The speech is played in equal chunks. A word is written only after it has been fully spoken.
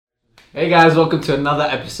Hey guys, welcome to another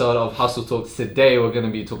episode of Hustle Talks. Today we're going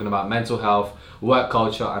to be talking about mental health, work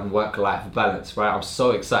culture and work-life balance, right? I'm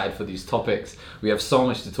so excited for these topics. We have so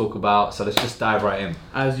much to talk about, so let's just dive right in.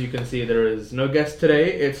 As you can see, there is no guest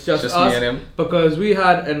today. It's just Just us me and him. because we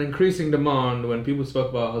had an increasing demand when people spoke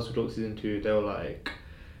about Hustle Talk Season 2. They were like,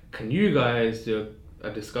 can you guys do a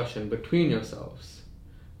discussion between yourselves?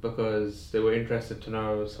 Because they were interested to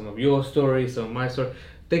know some of your stories, some of my story.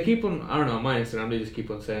 They keep on, I don't know, on my Instagram, they just keep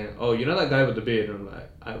on saying, oh, you know that guy with the beard? And I'm like,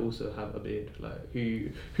 I also have a beard. Like, who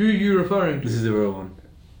are you referring to? This is the real one.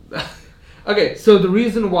 Okay, so the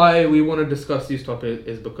reason why we want to discuss these topics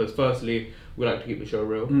is because, firstly, we like to keep the show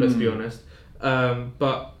real, let's be honest.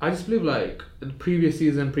 But I just believe, like, the previous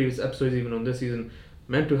season, previous episodes, even on this season,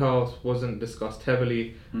 mental health wasn't discussed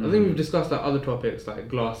heavily. I think we've discussed like other topics like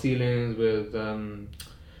glass ceilings with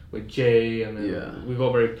Jay, and then we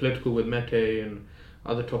got very political with Mete, and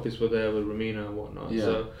other topics were there with Ramina and whatnot. Yeah.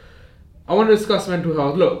 So I want to discuss mental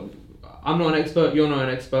health. Look, I'm not an expert, you're not an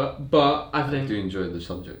expert, but I think do enjoy the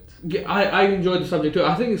subject. yeah, I enjoy the subject too.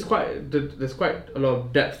 I think there's quite a lot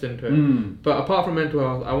of depth into it. But apart from mental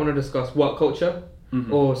health, I want to discuss work culture,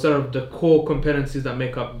 or sort of the core competencies that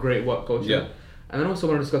make up great work culture. Yeah. And then also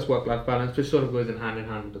want to discuss work-life balance, which sort of goes in hand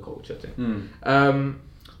with the culture thing.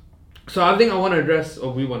 So I think we want to address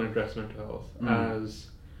mental health as,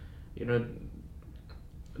 you know,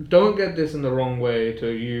 don't get this in the wrong way to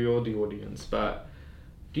you or the audience, but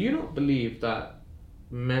do you not believe that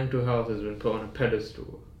mental health has been put on a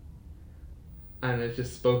pedestal and it's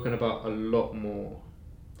just spoken about a lot more?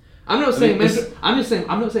 I'm not saying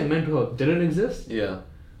mental health didn't exist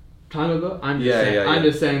time ago. I'm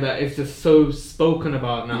just saying that it's just so spoken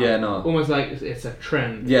about now. Yeah, no. Almost like it's a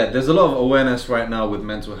trend. Yeah, there's a lot of awareness right now with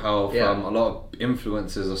mental health. Yeah. A lot of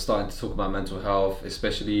influencers are starting to talk about mental health,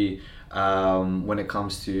 especially when it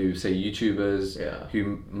comes to, say, YouTubers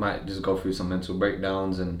who might just go through some mental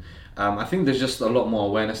breakdowns. And I think there's just a lot more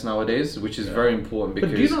awareness nowadays, which is very important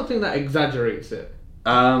because... But do you not think that exaggerates it?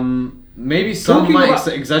 Maybe some Talking might about-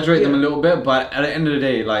 exaggerate them a little bit, but at the end of the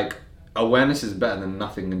day, like, awareness is better than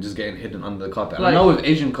nothing and just getting hidden under the carpet. Like- I know with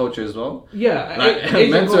Asian culture as well. Yeah. Like,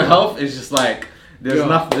 Asian mental culture- health is just like... There's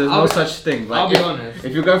no such thing. Like, I'll be honest.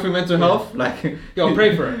 If you're going through mental health, like... Yo,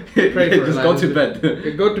 pray for it. Pray for it. Just like, go to bed.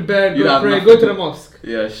 Go to bed, You go have pray, nothing go to to- the mosque.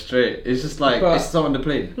 Yeah, straight. It's just like, But- it's so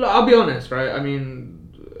underplayed. Look, I'll be honest, right? I mean,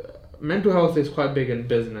 mental health is quite big in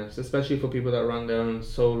business, especially for people that run their own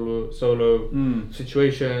solo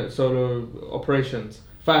situation, solo operations.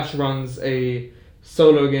 Fash runs a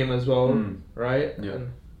solo game as well, right? Yeah.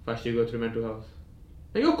 And Fash, you go through mental health.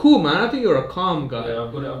 And you're cool, man. I think you're a calm guy. Yeah,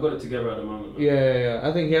 I've got it together at the moment. Man. Yeah.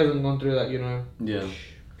 I think he hasn't gone through that, you know. Yeah.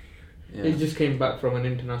 He just came back from an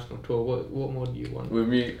international tour. What more do you want? With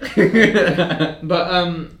me.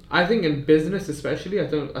 But I think in business especially, I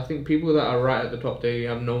think people that are right at the top, they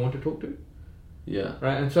have no one to talk to, Yeah.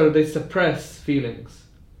 right? And so they suppress feelings,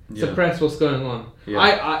 suppress what's going on. Yeah.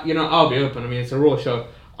 I'll be open. I mean, it's a raw show.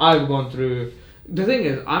 I've gone through. The thing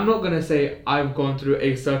is, I'm not gonna say I've gone through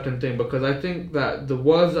a certain thing because I think that the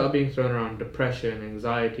words that are being thrown around, depression,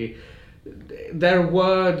 anxiety, they're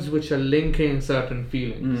words which are linking certain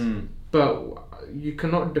feelings. But you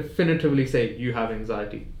cannot definitively say you have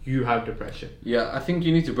anxiety, you have depression. Yeah, I think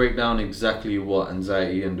you need to break down exactly what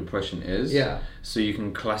anxiety and depression is. Yeah. So you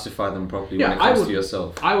can classify them properly Yeah, when it comes to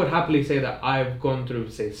yourself. I would happily say that I've gone through,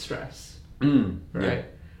 say, stress, right? Yeah.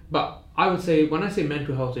 But I would say, when I say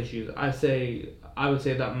mental health issues, I would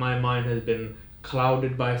say that my mind has been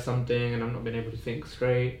clouded by something and I've not been able to think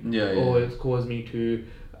straight. Or it's caused me to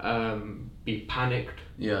be panicked.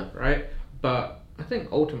 Yeah. Right? But I think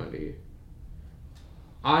ultimately,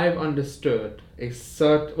 I've understood a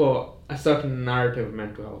certain narrative of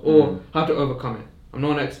mental health or how to overcome it. I'm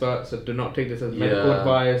not an expert, so do not take this as medical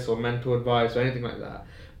advice or mental advice or anything like that.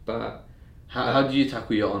 But how do you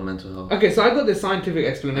tackle your own mental health? okay, so I got this scientific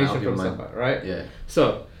explanation Out of your from mind. somebody, right? Yeah.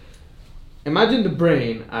 So imagine the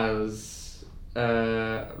brain as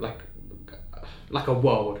like a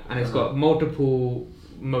world, and it's got multiple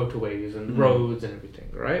motorways and roads and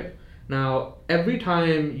everything, right? Now every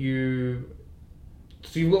time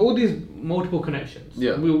so you've got all these multiple connections.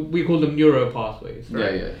 Yeah. We call them neuro pathways,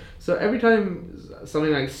 right? Yeah. So every time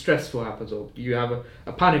something like stressful happens, or you have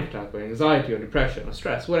a panic attack, or anxiety, or depression, or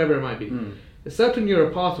stress, whatever it might be, certain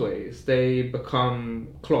neural pathways, they become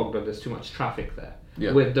clogged, or there's too much traffic there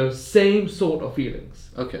with those same sort of feelings.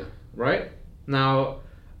 Okay. Right? Now,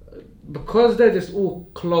 because they're just all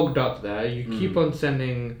clogged up there, you keep on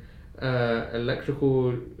sending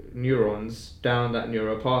electrical neurons down that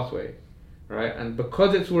neural pathway. Right? And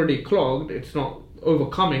because it's already clogged, it's not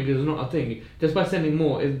overcoming is not a thing. Just by sending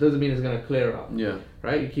more, it doesn't mean it's going to clear up. Yeah.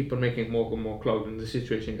 Right? You keep on making more and more clogged, and the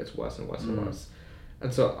situation gets worse and worse and worse.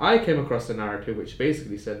 And so I came across a narrative which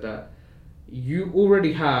basically said that you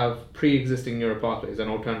already have pre-existing neural pathways and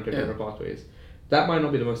alternative neural pathways. That might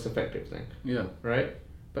not be the most effective thing. Yeah. Right?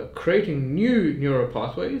 But creating new neural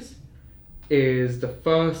pathways is the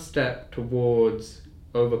first step towards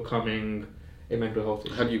overcoming a mental health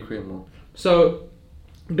issue. How do you create more? So,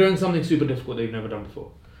 doing something super difficult that you've never done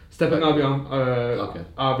before. Stepping out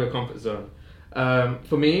of your comfort zone.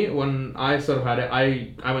 For me, when I sort of had it,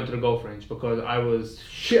 I went to the golf range because I was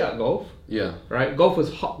shit at golf. Yeah. Right? Golf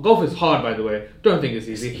is hard, by the way. Don't think it's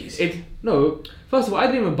easy. First of all, I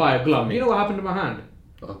didn't even buy a glove. You know what happened to my hand?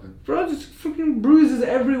 Okay. Bro, just freaking bruises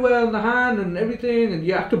everywhere on the hand and everything, and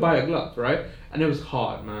you have to buy a glove, right? And it was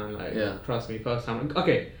hard, man. Like, trust me, first time.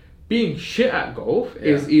 Okay, being shit at golf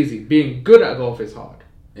is easy. Being good at golf is hard.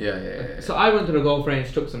 Yeah. So I went to the golf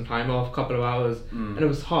range, took some time off, couple of hours, and it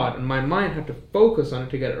was hard, and my mind had to focus on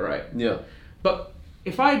it to get it right. Yeah. But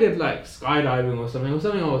if I did like skydiving or something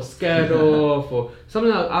I was scared of, or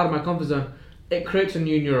something out of my comfort zone, it creates a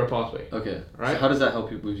new neural pathway. Okay. Right? So how does that help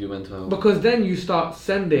you with your mental health? Because then you start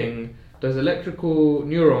sending those electrical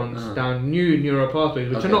neurons down new neural pathways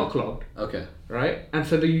which are not clogged. Okay. Right? And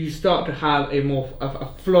so you start to have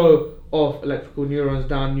a flow of electrical neurons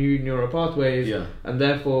down new neural pathways. Yeah. And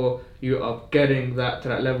therefore you are getting that to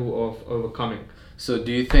that level of overcoming. So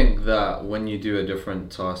do you think that when you do a different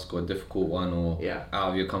task or a difficult one or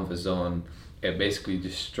out of your comfort zone, it basically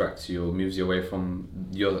distracts you or moves you away from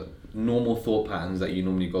your normal thought patterns that you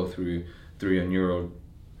normally go through your neural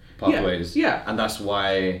pathways? Yeah. And that's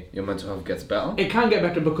why your mental health gets better? It can get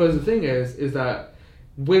better because the thing is that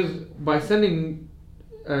by sending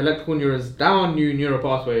electrical neurons down new neural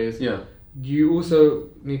pathways, you also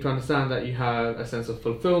need to understand that you have a sense of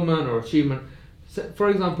fulfillment or achievement. So, for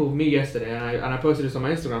example, me yesterday, and I posted this on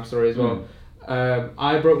my Instagram story as well.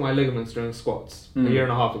 I broke my ligaments during squats a year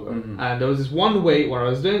and a half ago, and there was this one weight where I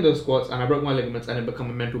was doing those squats and I broke my ligaments, and it became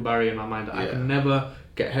a mental barrier in my mind that I can never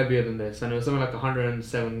get heavier than this, and it was something like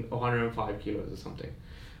 107 or 105 kilos or something,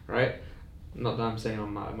 right? Not that I'm saying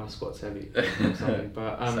my squat's heavy or something,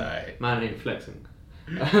 but man ain't flexing.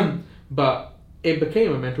 But it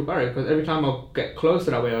became a mental barrier because every time I get close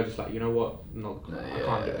to that way, I was just like, you know what, no, I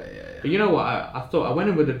can't do it. But you know what, I thought, I went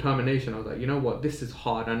in with determination. I was like, you know what, this is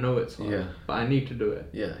hard, I know it's hard, but I need to do it.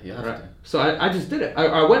 Yeah, you have to. So I just did it.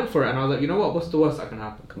 I went for it, and I was like, you know what, what's the worst that can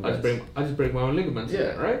happen? I just break my own ligaments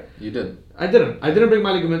again, right? You did. I didn't break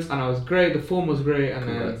my ligaments, and I was great, the form was great, and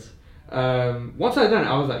then once I done it,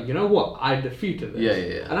 I was like, you know what, I defeated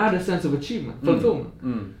this. And I had a sense of achievement,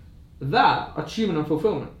 fulfillment. That achievement and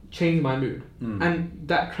fulfillment changed my mood. And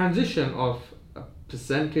that transition of a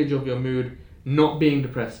percentage of your mood not being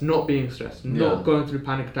depressed, not being stressed, not going through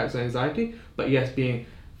panic attacks and anxiety, but yes, being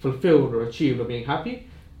fulfilled or achieved or being happy,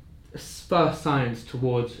 first signs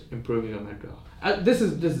towards improving your mental health. This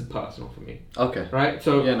is personal for me. Okay. Right?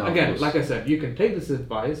 So again, like I said, you can take this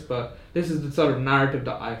advice, but this is the sort of narrative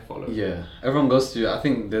that I follow. Yeah. Everyone goes through, I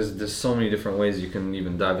think there's so many different ways you can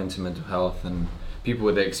even dive into mental health and people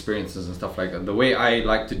with their experiences and stuff like that. The way I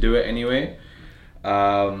like to do it anyway,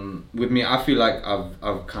 with me, I feel like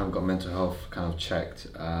I've kind of got mental health kind of checked.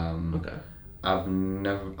 I've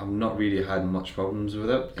not really had much problems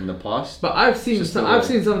with it in the past. But I've seen some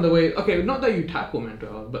of the ways. Okay, not that you tackle mental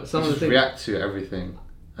health, but some of the things. React to everything.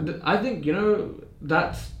 I think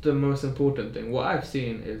that's the most important thing. What I've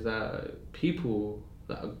seen is that people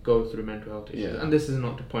that go through mental health issues, and this is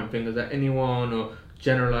not to point fingers at anyone or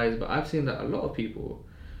generalize, but I've seen that a lot of people,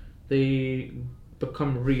 they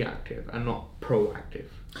become reactive and not proactive.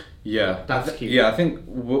 Yeah, that's key. Yeah, I think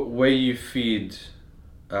where you feed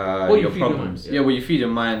your problems. Where you feed your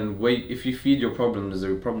mind. If you feed your problems,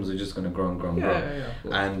 the problems are just gonna grow and grow and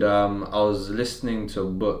grow. And I was listening to a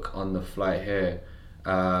book on the flight here.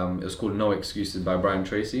 It was called No Excuses by Brian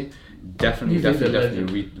Tracy. Definitely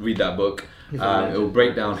read that book. It will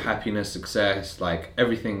break down happiness, success, like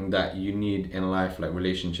everything that you need in life, like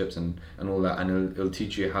relationships and all that, and it'll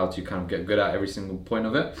teach you how to kind of get good at every single point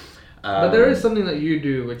of it. But there is something that you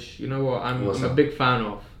do which, you know what, I'm a big fan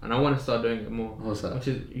of, and I want to start doing it more. What's that? Which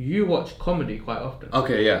is you watch comedy quite often.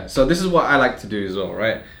 Okay, yeah. So this is what I like to do as well,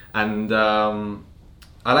 right? And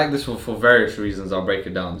I like this for various reasons. I'll break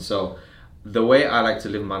it down. So the way I like to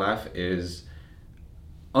live my life is,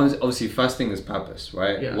 obviously, first thing is purpose,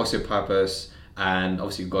 right? Yeah. What's your purpose? And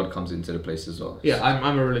obviously God comes into the place as well. Yeah,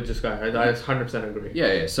 I'm a religious guy. I 100% agree.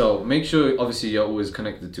 Yeah. So make sure, obviously, you're always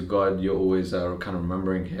connected to God. You're always kind of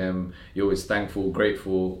remembering Him. You're always thankful,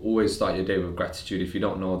 grateful. Always start your day with gratitude. If you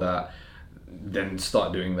don't know that, then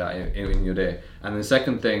start doing that in your day. And the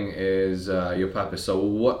second thing is your purpose. So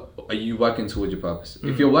what are you working towards your purpose?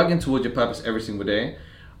 If you're working towards your purpose every single day,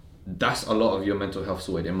 that's a lot of your mental health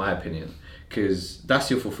sorted, in my opinion, because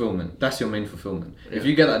that's your fulfillment. That's your main fulfillment. Yeah. If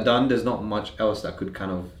you get that done, there's not much else that could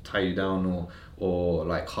kind of tie you down or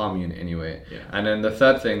like harm you in any way. Yeah. And then the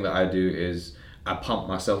third thing that I do is I pump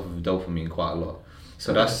myself with dopamine quite a lot.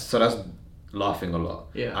 So that's laughing a lot.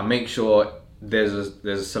 Yeah. I make sure there's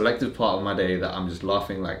a selective part of my day that I'm just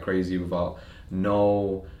laughing like crazy without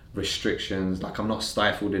no restrictions. Like I'm not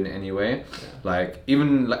stifled in any way. Yeah. Like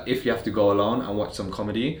even like if you have to go alone and watch some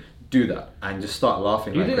comedy, do that and just start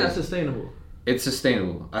laughing. Do you think that's sustainable? It's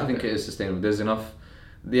sustainable. I think it is sustainable. There's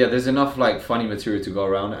enough like funny material to go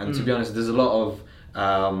around, and to be honest, there's a lot of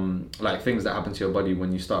like things that happen to your body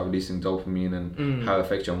when you start releasing dopamine and how it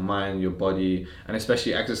affects your mind, your body, and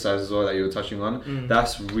especially exercise as well that you were touching on.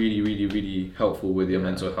 That's really, really, really helpful with your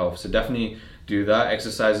mental health. So definitely do that.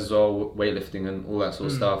 Exercise as well, weightlifting and all that sort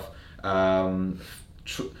of stuff.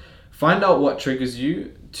 Find out what triggers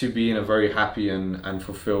you to be in a very happy and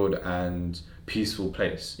fulfilled and peaceful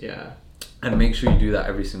place. Yeah. And make sure you do that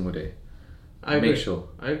every single day. I agree.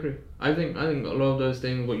 I think a lot of those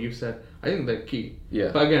things, what you've said, I think they're key. Yeah.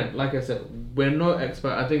 But again, like I said, we're not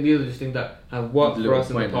expert. I think these are just things that have worked for us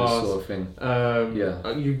in the past. Sort of thing.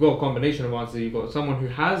 You've got a combination of answers. You've got someone who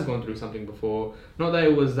has gone through something before. Not that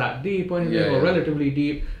it was that deep or anything, or relatively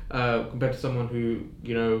deep, compared to someone who,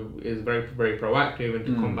 you know, is very, very proactive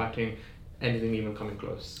into combating anything even coming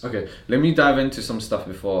close. Okay, let me dive into some stuff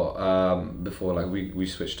before like we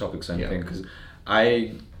switch topics or anything, because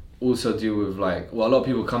I also deal with like, well, a lot of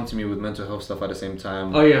people come to me with mental health stuff at the same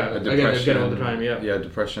time. Oh yeah, depression, I get it all the time. Yeah,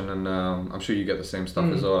 depression, and I'm sure you get the same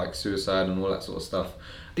stuff as well, like suicide and all that sort of stuff.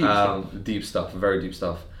 Deep stuff, very deep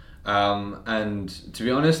stuff. And to be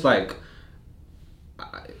honest, like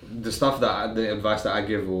the advice that I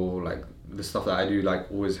give, or like the stuff that I do, like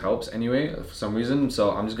always helps anyway for some reason.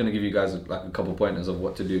 So I'm just gonna give you guys like a couple pointers of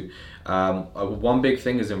what to do. One big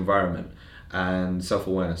thing is environment and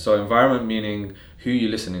self-awareness. So environment meaning who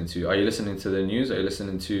you're listening to. Are you listening to the news? Are you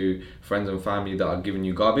listening to friends and family that are giving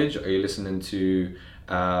you garbage? Are you listening to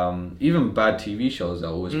even bad TV shows that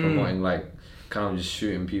are always promoting like kind of just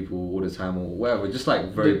shooting people all the time or whatever, just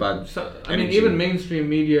like very bad. I mean, even mainstream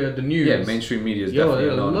media, the news. Yeah, mainstream media is definitely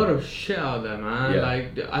a lot of shit out there, man. Yeah.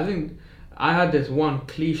 Like I think I had this one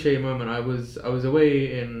cliche moment. I was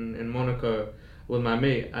away in Monaco with my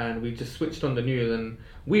mate, and we just switched on the news, and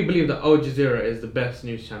we believe that Al Jazeera is the best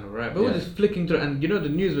news channel, right? But we're just flicking through, and you know, the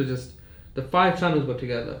news was just, the 5 channels were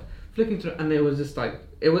together, flicking through, and it was just like,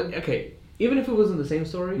 it was, okay, even if it wasn't the same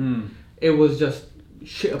story, it was just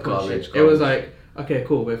shit upon shit. It was like, okay,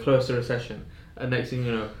 cool, we're close to recession, and next thing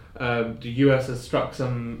you know, the US has struck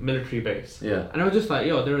some military base. Yeah. And I was just like,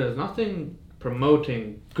 yo, there is nothing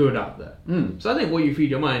promoting good out there. So I think what you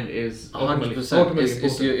feed your mind is ultimately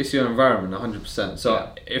 100%. It's your environment, 100%.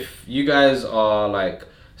 So if you guys are like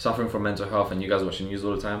suffering from mental health and you guys watch the news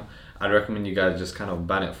all the time, I'd recommend you guys just kind of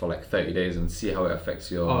ban it for like 30 days and see how it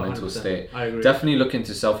affects your mental state. I agree. Definitely look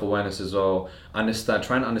into self-awareness as well.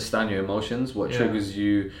 Try and understand your emotions, what triggers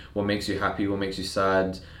you, what makes you happy, what makes you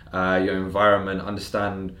sad, your environment,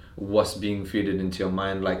 understand what's being fed into your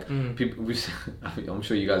mind. Like people, I'm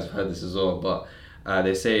sure you guys have heard this as well, but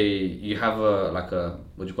they say you have a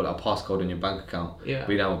passcode in your bank account. Yeah.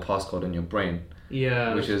 But you don't have a passcode in your brain.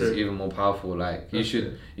 Yeah. Which is even more powerful. Like you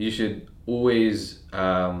should always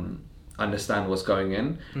understand what's going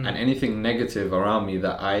in, and anything negative around me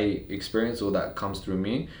that I experience or that comes through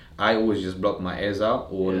me, I always just block my ears out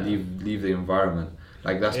or leave the environment.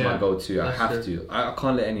 Like that's my go-to. I have to. I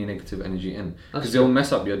can't let any negative energy in because it'll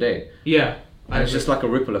mess up your day. Yeah, and it's just like a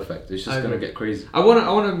ripple effect. It's just gonna get crazy. I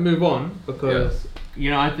wanna move on because you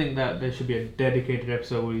know, I think that there should be a dedicated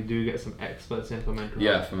episode where we do get some experts in for mental health.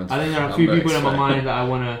 Yeah, for mental health. I think there are a few people in my mind that I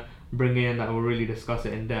wanna bring in that will really discuss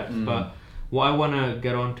it in depth. But what I wanna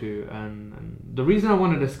get onto and the reason I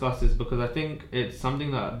wanna discuss is because I think it's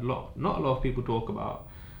something that not a lot of people talk about,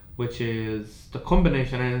 which is the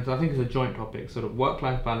combination, and I think it's a joint topic, sort of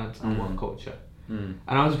work-life balance and work culture. And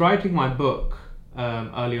I was writing my book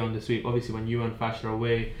early on this week. Obviously, when you and Fash are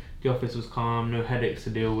away, the office was calm, no headaches to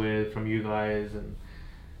deal with from you guys, and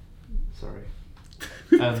sorry.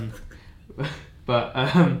 But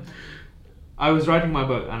I was writing my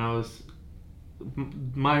book, and I was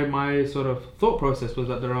my sort of thought process was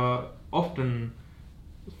that there are often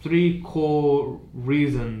 3 core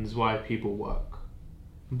reasons why people work,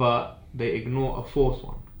 but they ignore a 4th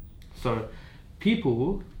one. So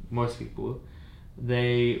most people,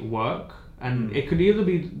 they work, and it could either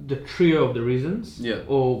be the trio of the reasons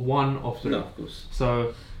or one of 3. No, of course.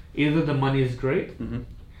 So either the money is great,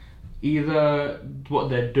 either what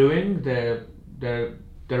they're doing, they're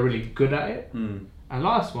really good at it, and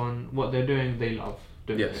last one, what they're doing, they love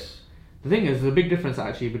doing it. The thing is, there's a big difference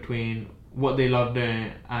actually between what they love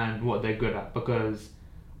doing and what they're good at, because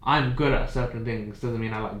I'm good at certain things doesn't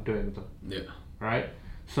mean I like doing them. Yeah. Right?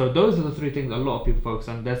 So those are the three things a lot of people focus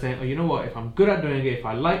on. They're saying, oh, you know what, if I'm good at doing it, if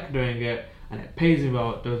I like doing it, and it pays me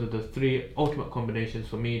well, those are the three ultimate combinations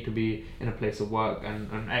for me to be in a place of work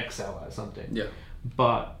and excel at something. Yeah.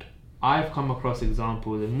 But I've come across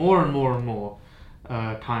examples and more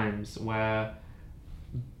times where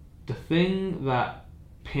the thing that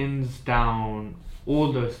pins down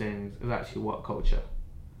all those things is actually work culture.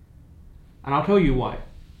 And I'll tell you why.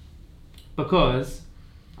 Because,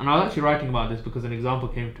 and I was actually writing about this because an example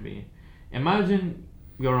came to me. Imagine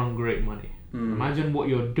you're on great money. Imagine what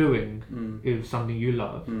you're doing is something you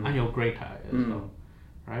love and you're great at it as well.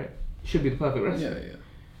 Right? It should be the perfect recipe. Yeah.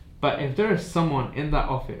 But if there is someone in that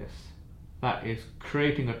office that is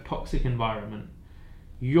creating a toxic environment,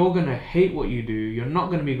 you're going to hate what you do, you're not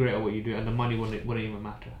going to be great at what you do, and the money wouldn't even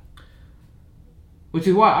matter. Which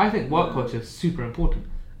is why I think work culture is super important.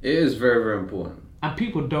 It is very, very important. And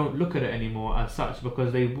people don't look at it anymore as such,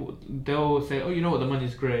 because they'll say, oh, you know what, the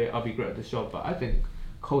money's great, I'll be great at this job. But I think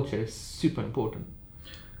culture is super important.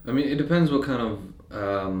 I mean, it depends what kind of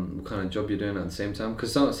job you're doing at the same time.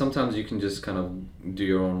 Because sometimes you can just kind of do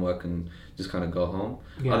your own work and just kind of go home.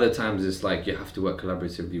 Yeah. Other times it's like you have to work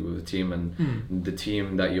collaboratively with a team, and the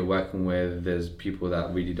team that you're working with, there's people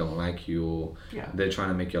that really don't like you, or they're trying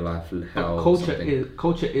to make your life hell.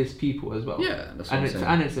 Culture is people as well. Yeah, that's what I'm saying.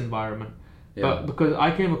 And its environment. Yeah. But because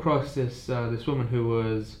I came across this woman who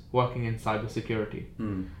was working in cybersecurity,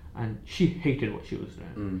 and she hated what she was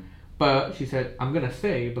doing. But she said, I'm going to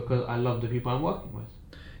stay because I love the people I'm working with.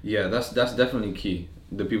 Yeah, that's definitely key.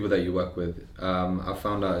 The people that you work with. I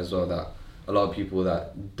found out as well that a lot of people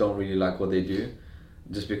that don't really like what they do,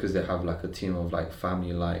 just because they have like a team of like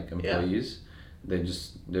family-like employees,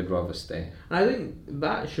 they'd rather stay. And I think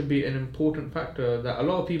that should be an important factor that a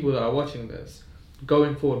lot of people that are watching this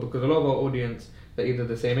going forward, because a lot of our audience, they're either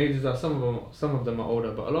the same age as us, some of them are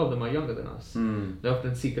older, but a lot of them are younger than us. They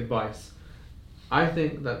often seek advice. I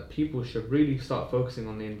think that people should really start focusing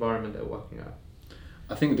on the environment they're working at.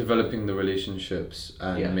 I think developing the relationships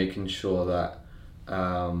and making sure that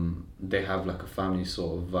they have like a family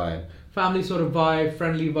sort of vibe. Family sort of vibe,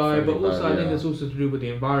 friendly vibe, but also I think it's also to do with the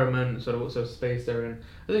environment, sort of what sort of space they're in.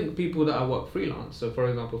 I think people that work freelance, so for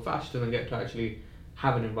example, Fash doesn't get to actually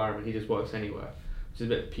have an environment, he just works anywhere. Which is a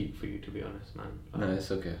bit peak for you, to be honest, man. No,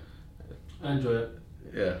 it's okay. I enjoy it.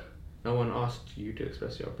 Yeah. No one asked you to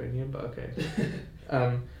express your opinion, but okay.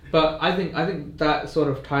 But I think that sort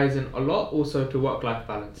of ties in a lot also to work-life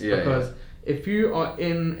balance. Because if you are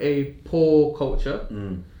in a poor culture,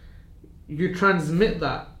 you transmit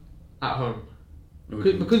that at home.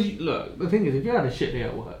 Because look, the thing is, if you had a shit day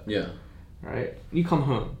at work, right, you come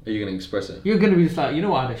home. Are you going to express it? You're going to be just like, you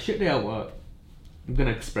know what, I had a shit day at work. I'm going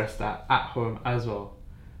to express that at home as well.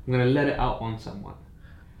 I'm going to let it out on someone.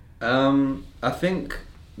 I think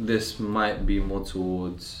this might be more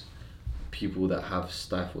towards people that have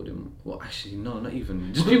stifled him. Well, actually, no, not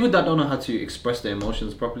even. Just people that don't know how to express their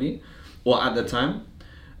emotions properly or at the time.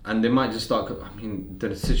 And they might just start, I mean,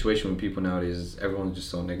 the situation with people nowadays is everyone's just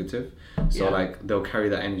so negative. So like they'll carry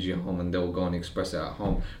that energy home and they'll go and express it at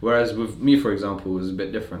home. Whereas with me, for example, it was a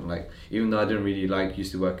bit different. Like even though I didn't really like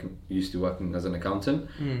used to working as an accountant,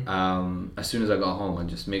 as soon as I got home, I'd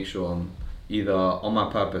just make sure I'm either on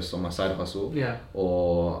my purpose or my side hustle,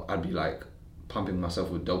 or I'd be like pumping myself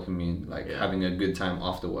with dopamine, like having a good time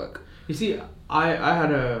after work. You see, I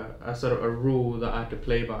had a sort of a rule that I had to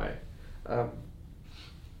play by.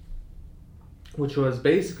 Which was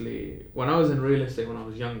basically, when I was in real estate when I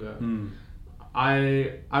was younger,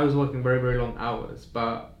 I was working very, very long hours,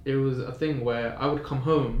 but it was a thing where I would come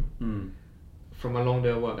home from a long day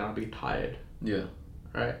of work and I'd be tired. Yeah.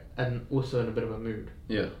 Right? And also in a bit of a mood.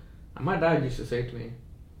 Yeah. And my dad used to say to me,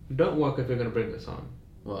 don't work if you're going to bring this on.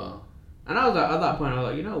 Wow. And I was like, at that point, I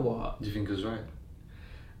was like, you know what? Do you think it was right?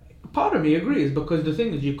 Part of me agrees, because the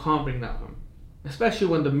thing is, you can't bring that home. Especially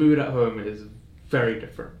when the mood at home is very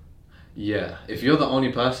different. Yeah, if you're the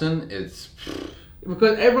only person, it's...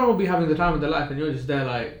 Because everyone will be having the time of their life and you're just there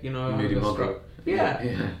like, you know... Moody mugger.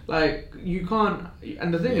 Yeah. Like, you can't...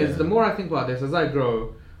 And the thing is, the more I think about this, as I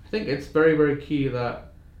grow, I think it's very, very key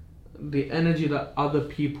that the energy that other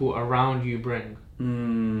people around you bring.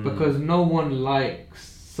 Because no one likes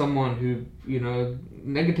someone who, you know...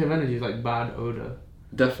 Negative energy is like bad odor.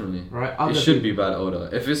 Definitely. Right? It should be bad odor.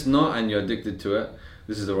 If it's not and you're addicted to it...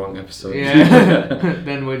 this is the wrong episode. Yeah.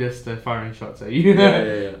 Then we're just firing shots at you.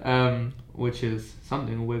 Yeah. Which is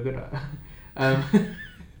something we're good at.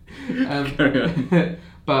 Carry on.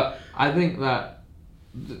 But I think that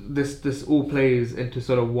this all plays into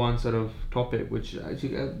sort of one sort of topic, which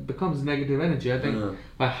actually becomes negative energy. I think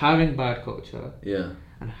by having bad culture,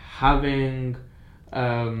 and having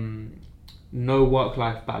no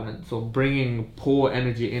work-life balance, or bringing poor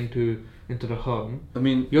energy into the home, I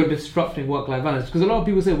mean, you're disrupting work-life balance, because a lot of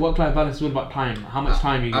people say work-life balance is all about time, how much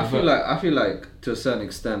time you give. I feel like to a certain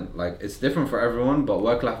extent, like it's different for everyone, but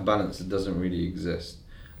work-life balance doesn't really exist.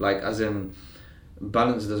 Like, as in,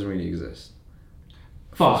 balance doesn't really exist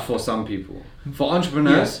for some people. For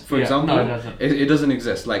entrepreneurs, for example, no, it doesn't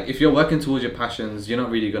exist. Like, if you're working towards your passions, you're not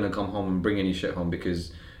really gonna come home and bring any shit home,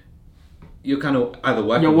 because you're kind of either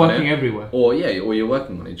working everywhere, or you're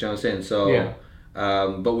working on it. Do you know what I'm saying? So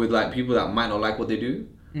but with like people that might not like what they do,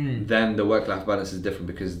 then the work-life balance is different,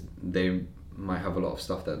 because they might have a lot of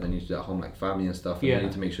stuff that they need to do at home, like family and stuff, and they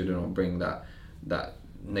need to make sure they don't bring that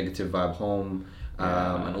negative vibe home.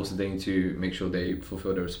 And also they need to make sure they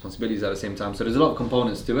fulfill their responsibilities at the same time. So there's a lot of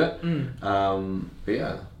components to it. But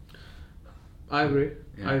yeah, I agree.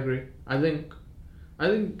 I think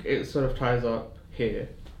it sort of ties up here.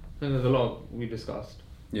 I think there's a lot we discussed.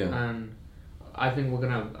 And I think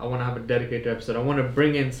I want to have a dedicated episode. I want to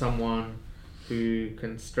bring in someone who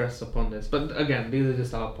can stress upon this. But again, these are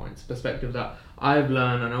just our points, perspective that I've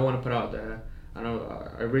learned and I want to put out there. And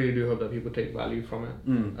I really do hope that people take value from it.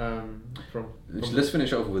 Let's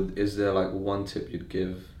finish off with, is there like one tip you'd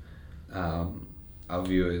give our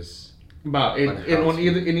viewers? But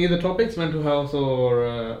in either topics, mental health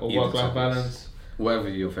or work-life balance? Whatever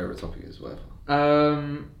your favourite topic is, whatever.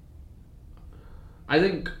 I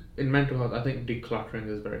think in mental health, I think decluttering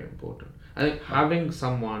is very important. I think having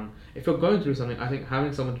someone, if you're going through something, I think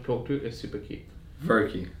having someone to talk to is super key.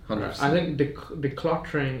 Very key, 100%. I think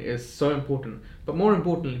decluttering is so important, but more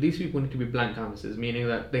importantly, these people need to be blank canvases, meaning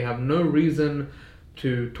that they have no reason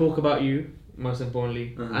to talk about you, most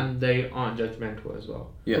importantly, and they aren't judgmental as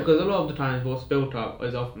well. Because a lot of the times what's built up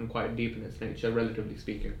is often quite deep in its nature, relatively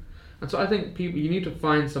speaking. And so I think you need to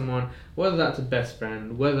find someone, whether that's a best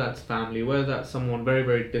friend, whether that's family, whether that's someone very,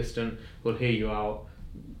 very distant who'll hear you out.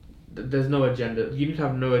 There's no agenda. You need to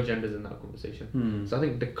have no agendas in that conversation. So I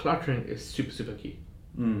think decluttering is super, super key.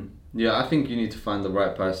 Yeah, I think you need to find the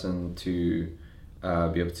right person to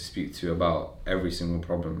be able to speak to about every single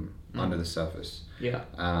problem under the surface.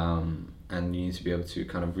 And you need to be able to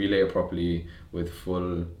kind of relay it properly with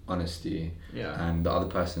full honesty. And the other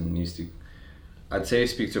person needs to, I'd say,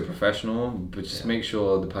 speak to a professional, but just make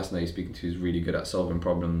sure the person that you're speaking to is really good at solving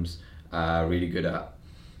problems, really good at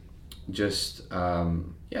just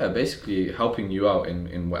basically helping you out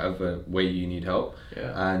in whatever way you need help,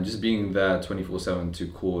 and just being there 24/7 to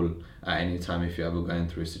call at any time if you're ever going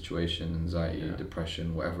through a situation, anxiety,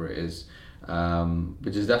 depression, whatever it is.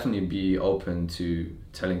 But just definitely be open to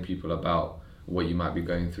telling people about what you might be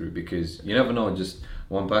going through, because you never know, just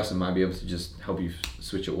one person might be able to just help you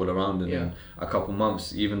switch it all around in a couple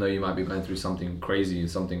months, even though you might be going through something crazy,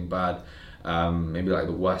 something bad. Maybe like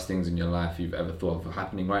the worst things in your life you've ever thought of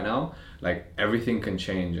happening right now. Like, everything can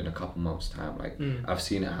change in a couple months time. Like, I've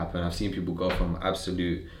seen it happen. I've seen people go from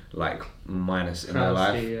absolute like minus in their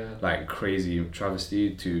life, like crazy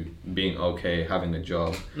travesty, to being okay, having a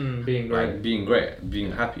job, being great,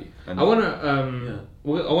 being happy. And I wanna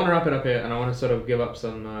wrap it up here, and I want to sort of give up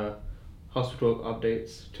some hospital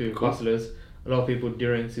updates to hustlers. A lot of people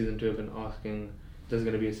during season 2 have been asking, there's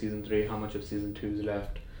going to be a season 3, how much of season 2 is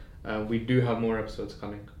left? We do have more episodes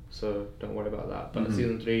coming, so don't worry about that. But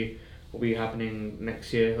season 3 will be happening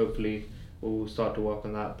next year. Hopefully we'll start to work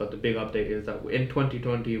on that. But the big update is that in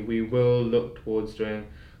 2020 we will look towards doing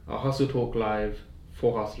a Hustle Talk Live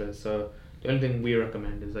for hustlers. So the only thing we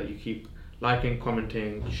recommend is that you keep liking,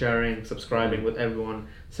 commenting, sharing, subscribing with everyone.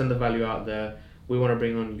 Send the value out there. We want to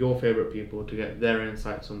bring on your favorite people to get their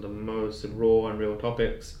insights on the most raw and real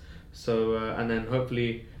topics. So and then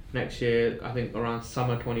hopefully next year, I think around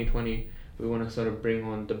summer 2020, we want to sort of bring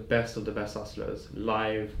on the best of the best hustlers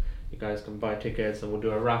live. You guys can buy tickets, and we'll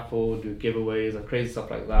do a raffle, do giveaways and crazy stuff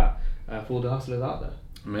like that for all the hustlers out there.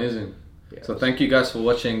 Amazing. So thank you guys for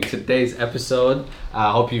watching today's episode.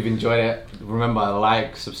 I hope you've enjoyed it. Remember,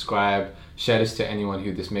 like, subscribe, share this to anyone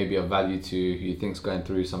who this may be of value to, who you think's going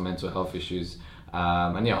through some mental health issues.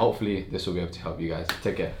 And hopefully this will be able to help you guys.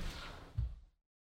 Take care.